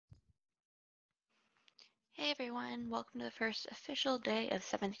Hey everyone, welcome to the first official day of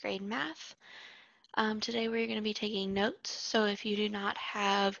 7th grade math. Today we're going to be taking notes, so if you do not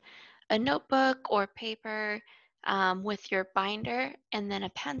have a notebook or paper with your binder and then a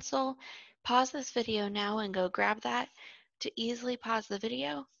pencil, pause this video now and go grab that. To easily pause the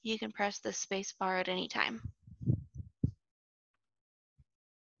video, you can press the space bar at any time.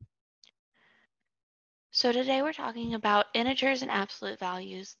 So today we're talking about integers and absolute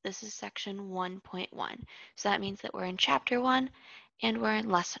values. This is section 1.1. So that means that we're in chapter 1 and we're in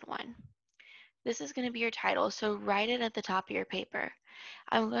lesson 1. This is going to be your title, so write it at the top of your paper.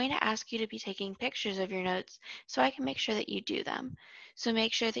 I'm going to ask you to be taking pictures of your notes so I can make sure that you do them. So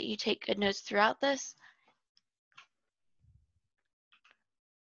make sure that you take good notes throughout this.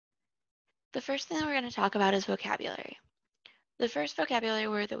 The first thing that we're going to talk about is vocabulary. The first vocabulary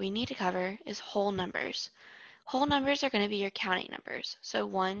word that we need to cover is whole numbers. Whole numbers are going to be your counting numbers. So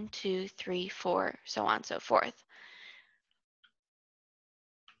 1, 2, 3, 4, so on and so forth.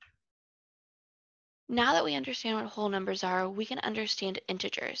 Now that we understand what whole numbers are, we can understand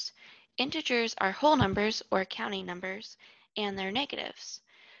integers. Integers are whole numbers or counting numbers, and they're negatives.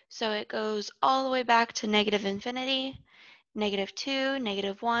 So it goes all the way back to negative infinity, -2,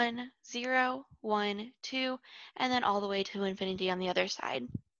 -1, 0, 1, 2, and then all the way to infinity on the other side.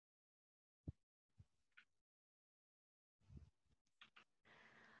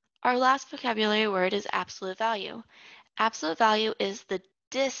 Our last vocabulary word is absolute value. Absolute value is the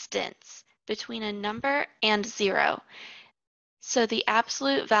distance between a number and 0. So the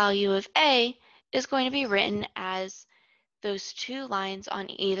absolute value of A is going to be written as those two lines on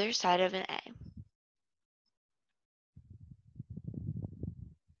either side of an A.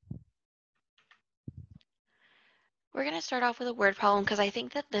 We're going to start off with a word problem because I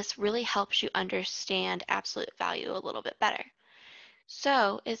think that this really helps you understand absolute value a little bit better.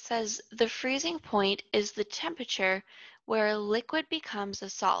 So it says the freezing point is the temperature where a liquid becomes a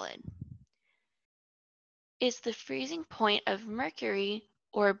solid. Is the freezing point of mercury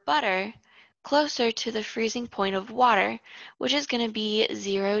or butter closer to the freezing point of water, which is going to be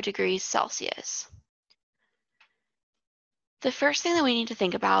 0 degrees Celsius? The first thing that we need to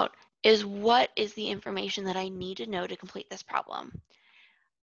think about is what is the information that I need to know to complete this problem.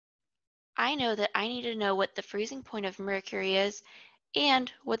 I know that I need to know what the freezing point of mercury is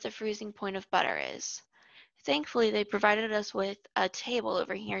and what the freezing point of butter is. Thankfully, they provided us with a table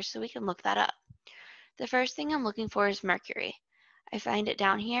over here so we can look that up. The first thing I'm looking for is mercury. I find it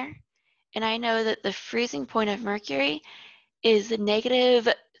down here, and I know that the freezing point of mercury is negative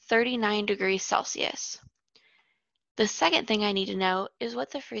 39 degrees Celsius. The second thing I need to know is what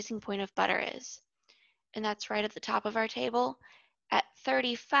the freezing point of butter is, and that's right at the top of our table at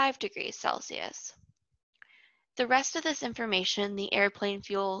 35 degrees Celsius. The rest of this information, the airplane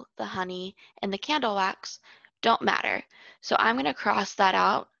fuel, the honey, and the candle wax, don't matter. So I'm going to cross that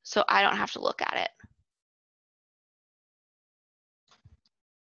out so I don't have to look at it.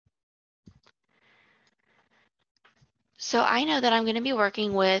 So I know that I'm going to be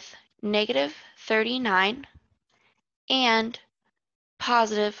working with negative 39 and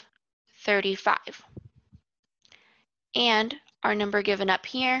positive 35. And our number given up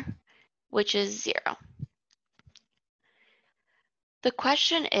here, which is 0. The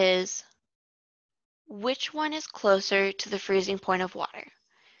question is, which one is closer to the freezing point of water?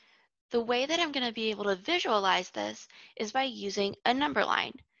 The way that I'm going to be able to visualize this is by using a number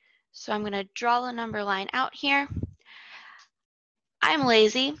line. So I'm going to draw the number line out here. I'm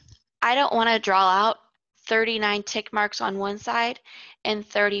lazy. I don't want to draw out 39 tick marks on one side and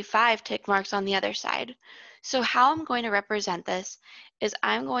 35 tick marks on the other side. So how I'm going to represent this is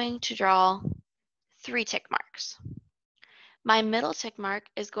I'm going to draw 3 tick marks. My middle tick mark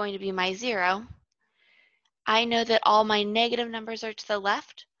is going to be my 0. I know that all my negative numbers are to the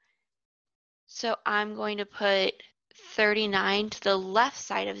left, so I'm going to put 39 to the left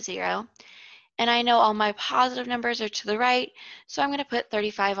side of 0. And I know all my positive numbers are to the right, so I'm going to put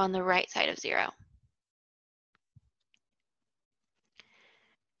 35 on the right side of 0.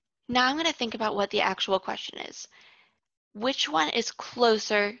 Now I'm going to think about what the actual question is. Which one is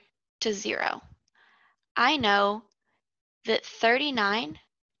closer to 0? I know that 39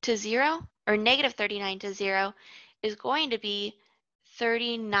 to 0, or negative 39 to 0, is going to be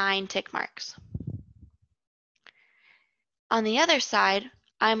 39 tick marks. On the other side,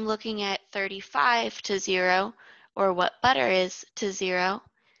 I'm looking at 35 to 0, or what butter is to 0,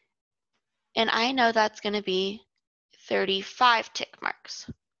 and I know that's going to be 35 tick marks.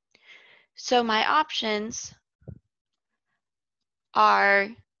 So my options are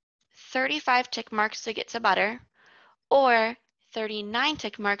 35 tick marks to get to butter, or 39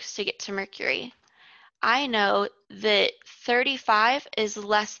 tick marks to get to mercury. I know that 35 is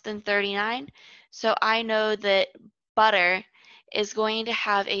less than 39, so I know that butter is going to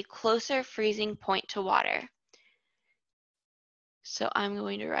have a closer freezing point to water. So I'm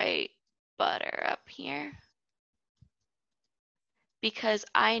going to write butter up here because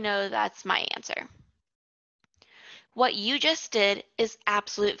I know that's my answer. What you just did is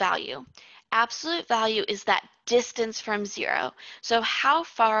absolute value. Absolute value is that distance from zero. So how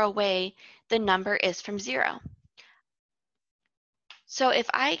far away the number is from zero. So if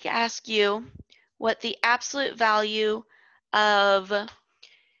I ask you what the absolute value of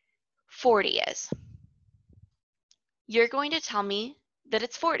 40 is, you're going to tell me that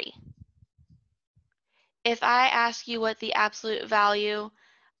it's 40. If I ask you what the absolute value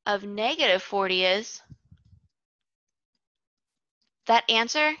of negative 40 is, that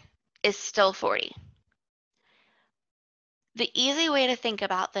answer is still 40. The easy way to think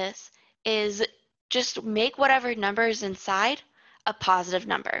about this is just make whatever number is inside a positive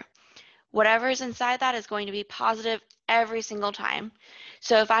number. Whatever is inside that is going to be positive every single time.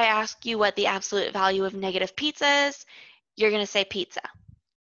 So if I ask you what the absolute value of negative pizza is, you're going to say pizza.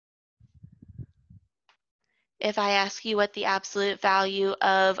 If I ask you what the absolute value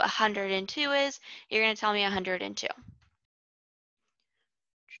of 102 is, you're going to tell me 102.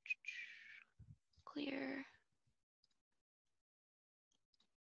 Clear.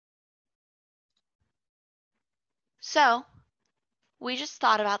 So we just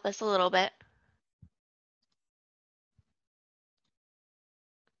thought about this a little bit.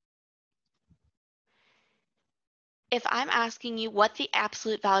 If I'm asking you what the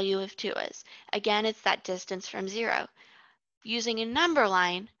absolute value of 2 is, again, it's that distance from 0. Using a number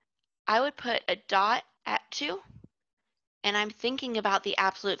line, I would put a dot at 2, and I'm thinking about the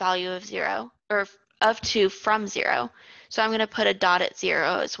absolute value of 0, or of 2 from 0. So I'm going to put a dot at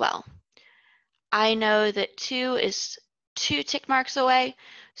 0 as well. I know that 2 is 2 tick marks away,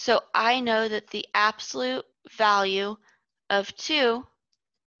 so I know that the absolute value of 2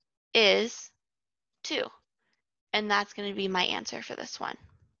 is 2. And that's going to be my answer for this one.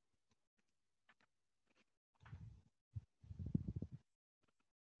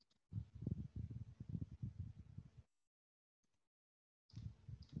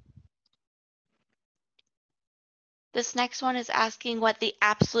 This next one is asking what the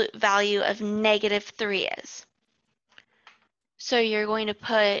absolute value of negative 3 is. So you're going to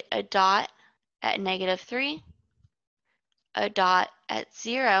put a dot at negative 3, a dot at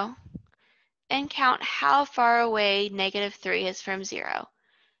 0, and count how far away negative 3 is from 0.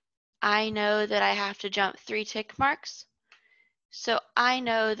 I know that I have to jump 3 tick marks, so I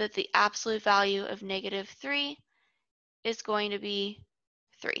know that the absolute value of negative 3 is going to be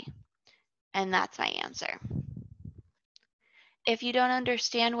 3, and that's my answer. If you don't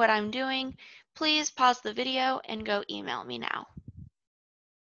understand what I'm doing, please pause the video and go email me now.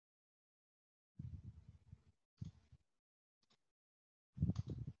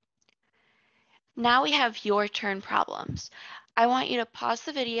 Now we have your turn problems. I want you to pause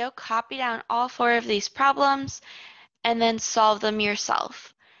the video, copy down all 4 of these problems, and then solve them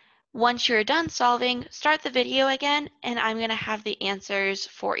yourself. Once you're done solving, start the video again, and I'm going to have the answers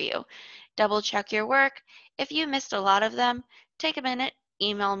for you. Double check your work. If you missed a lot of them, take a minute,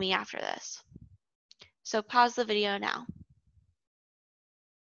 email me after this. So pause the video now.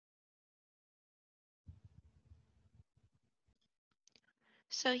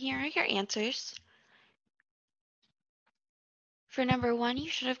 So here are your answers. For number 1, you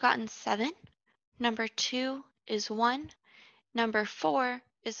should have gotten 7. Number 2 is 1. Number 4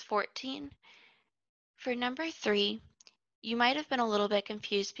 is 14. For number 3, you might have been a little bit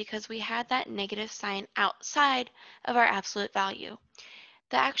confused because we had that negative sign outside of our absolute value.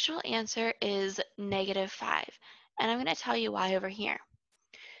 The actual answer is negative 5, and I'm going to tell you why over here.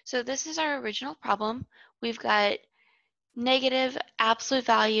 So this is our original problem. We've got negative absolute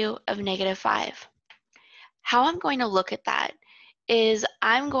value of negative 5. How I'm going to look at that is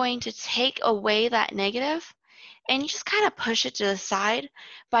I'm going to take away that negative and just kind of push it to the side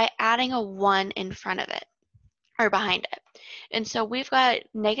by adding a 1 in front of it or behind it. And so we've got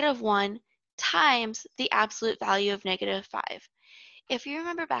negative 1 times the absolute value of negative 5. If you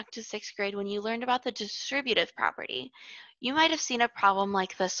remember back to 6th grade when you learned about the distributive property, you might have seen a problem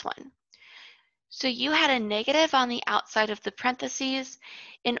like this one. So you had a negative on the outside of the parentheses.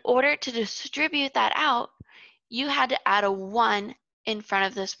 In order to distribute that out, you had to add a 1 in front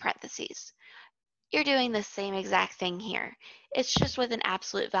of this parentheses. You're doing the same exact thing here. It's just with an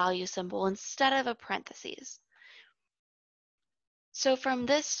absolute value symbol instead of a parentheses. So from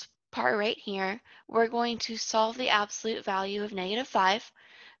this part right here, we're going to solve the absolute value of negative 5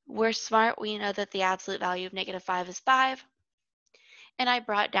 We're smart, we know that the absolute value of -5 is 5, and I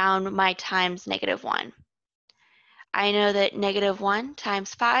brought down my times -1. I know that -1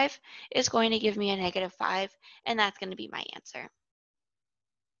 times 5 is going to give me a -5, and that's going to be my answer.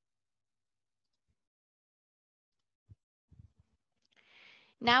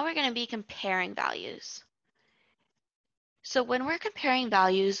 Now we're going to be comparing values. So when we're comparing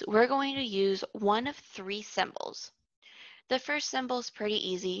values, we're going to use one of three symbols. The first symbol is pretty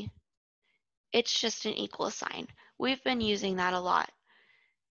easy. It's just an equal sign. We've been using that a lot.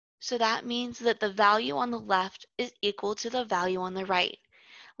 So that means that the value on the left is equal to the value on the right,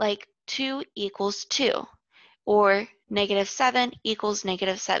 like 2 equals 2, or -7 equals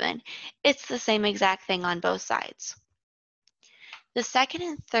 -7. It's the same exact thing on both sides. The second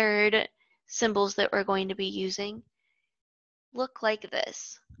and third symbols that we're going to be using look like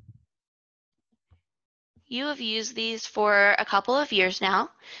this. You have used these for a couple of years now,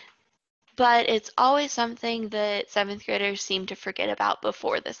 but it's always something that 7th graders seem to forget about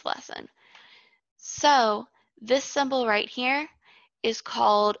before this lesson. So this symbol right here is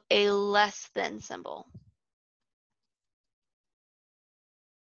called a less than symbol.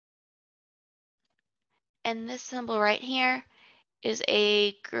 And this symbol right here is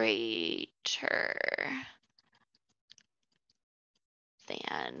a greater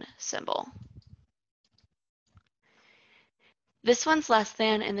than symbol. This one's less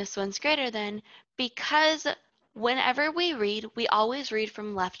than and this one's greater than because whenever we read, we always read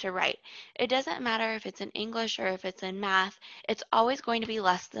from left to right. It doesn't matter if it's in English or if it's in math, it's always going to be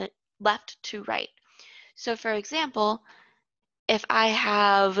left to right. So for example, if I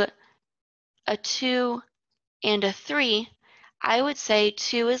have a 2 and a 3, I would say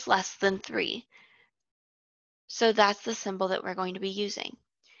 2 is less than 3. So that's the symbol that we're going to be using.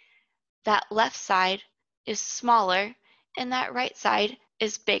 That left side is smaller and that right side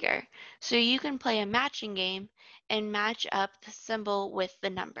is bigger. So you can play a matching game and match up the symbol with the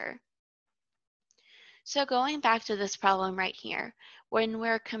number. So going back to this problem right here, when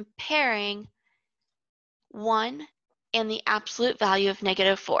we're comparing 1 and the absolute value of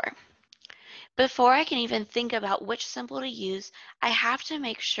 -4. Before I can even think about which symbol to use, I have to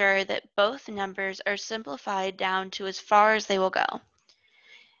make sure that both numbers are simplified down to as far as they will go.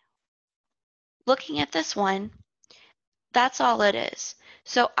 Looking at this one, that's all it is.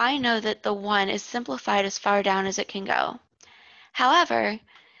 So I know that the 1 is simplified as far down as it can go. However,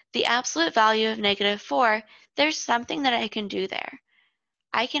 the absolute value of -4, there's something that I can do there.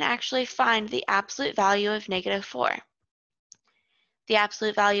 I can actually find the absolute value of -4. The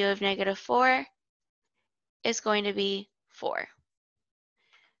absolute value of -4 is going to be 4.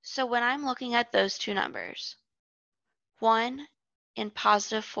 So when I'm looking at those two numbers, 1 and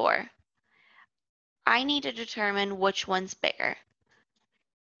 +4, I need to determine which one's bigger.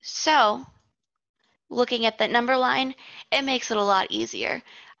 So looking at that number line, it makes it a lot easier.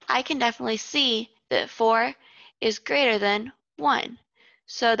 I can definitely see that 4 is greater than 1.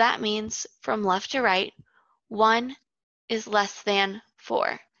 So that means from left to right, 1 is less than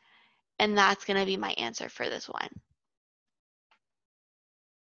 4. And that's going to be my answer for this one.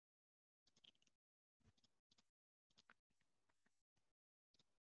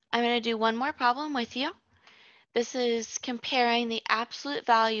 I'm going to do one more problem with you. This is comparing the absolute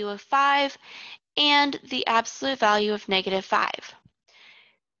value of 5 and the absolute value of -5.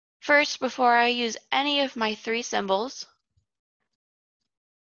 First, before I use any of my three symbols,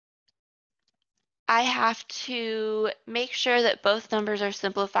 I have to make sure that both numbers are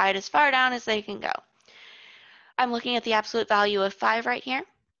simplified as far down as they can go. I'm looking at the absolute value of 5 right here.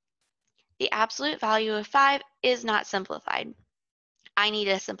 The absolute value of 5 is not simplified. I need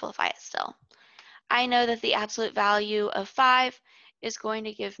to simplify it still. I know that the absolute value of 5 is going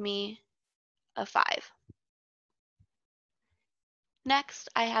to give me a 5. Next,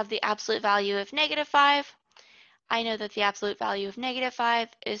 I have the absolute value of -5. I know that the absolute value of -5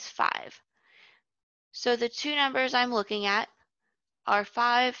 is 5. So the two numbers I'm looking at are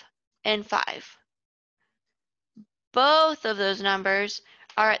 5 and 5. Both of those numbers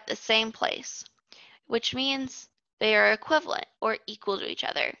are at the same place, which means they are equivalent or equal to each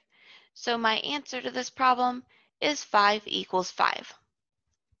other. So my answer to this problem is 5 equals 5.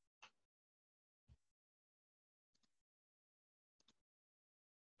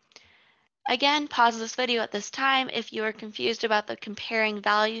 Again, pause this video at this time if you are confused about the comparing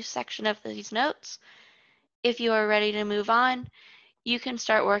values section of these notes. If you are ready to move on, you can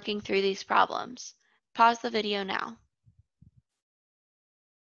start working through these problems. Pause the video now.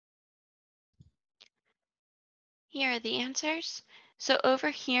 Here are the answers. So over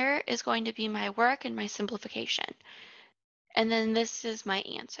here is going to be my work and my simplification. and then this is my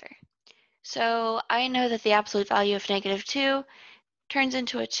answer. So I know that the absolute value of -2 turns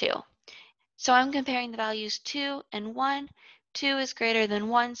into a 2. So I'm comparing the values 2 and 1. 2 is greater than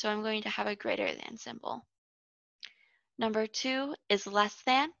 1, so I'm going to have a greater than symbol. Number 2 is less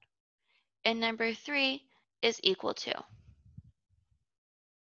than, and number 3 is equal to.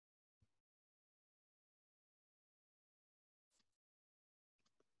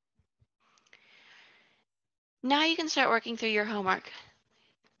 Now you can start working through your homework.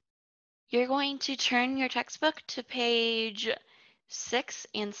 You're going to turn your textbook to page 6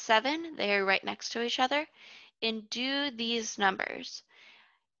 and 7. They are right next to each other. And do these numbers.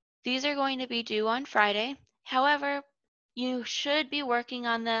 These are going to be due on Friday. However, you should be working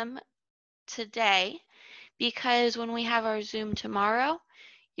on them today because when we have our Zoom tomorrow,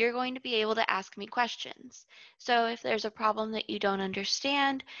 you're going to be able to ask me questions. So if there's a problem that you don't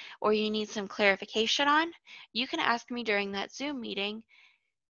understand or you need some clarification on, you can ask me during that Zoom meeting.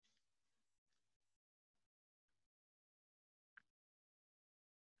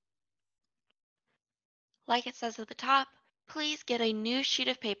 Like it says at the top, please get a new sheet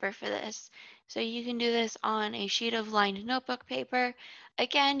of paper for this. So you can do this on a sheet of lined notebook paper.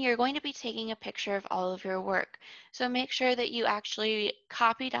 Again, you're going to be taking a picture of all of your work. So make sure that you actually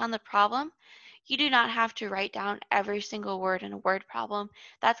copy down the problem. You do not have to write down every single word in a word problem.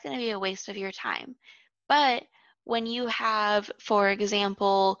 That's going to be a waste of your time. But when you have, for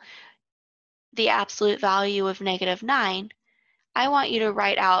example, the absolute value of -9, I want you to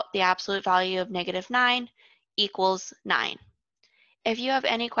write out the absolute value of -9 equals 9. If you have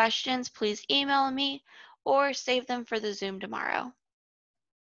any questions, please email me or save them for the Zoom tomorrow.